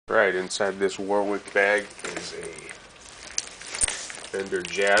Right, inside this Warwick bag is a Fender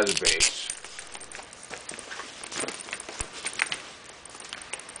Jazz bass.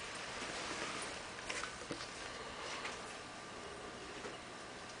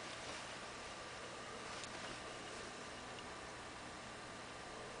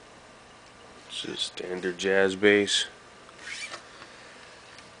 It's a standard jazz bass.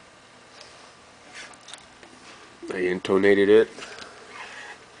 I intonated it.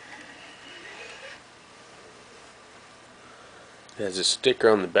 It has a sticker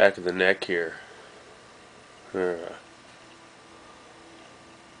on the back of the neck here. Right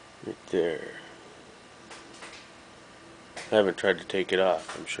there. I haven't tried to take it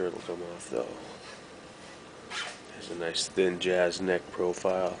off. I'm sure it'll come off though. There's a nice thin jazz neck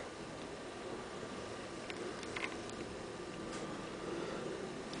profile.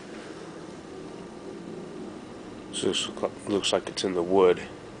 So this looks like it's in the wood.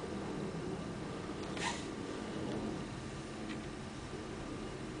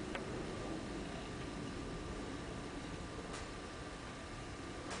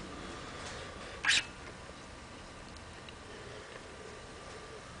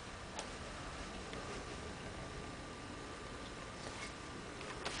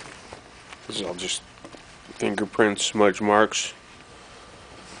 This is all just fingerprints, smudge marks.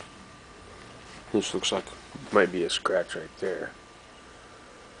 This looks like it might be a scratch right there.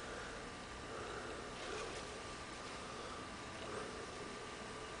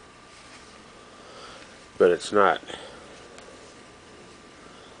 But it's not.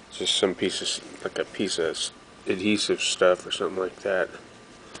 It's just some piece of, like a piece of adhesive stuff or something like that.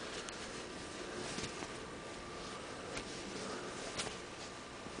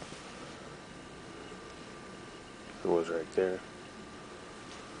 It was right there.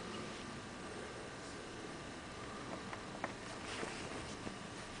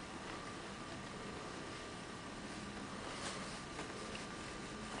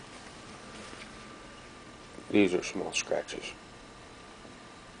 These are small scratches.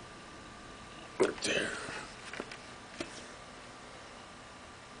 Right there.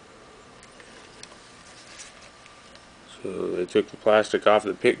 So they took the plastic off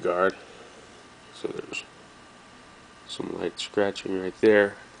the pick guard. So there's some light scratching right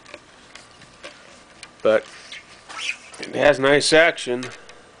there. But it has nice action.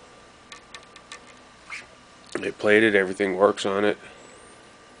 They played it, everything works on it.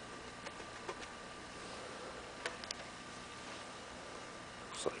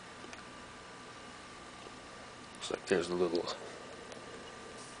 Looks like there's a little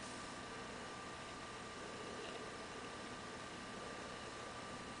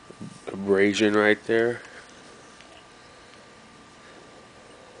abrasion right there.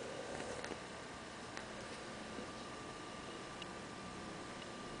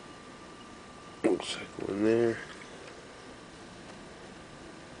 Looks like one there.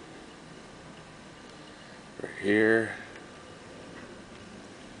 Right here.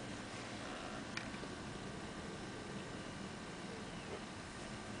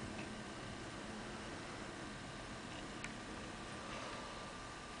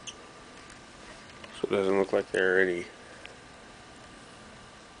 So it doesn't look like there are any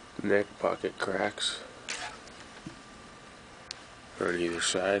neck pocket cracks on either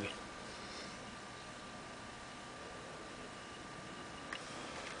side.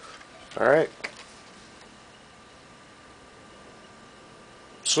 Alright.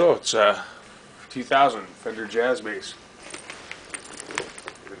 So it's a 2000 Fender Jazz bass.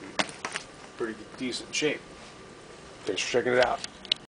 In pretty decent shape. Thanks for checking it out.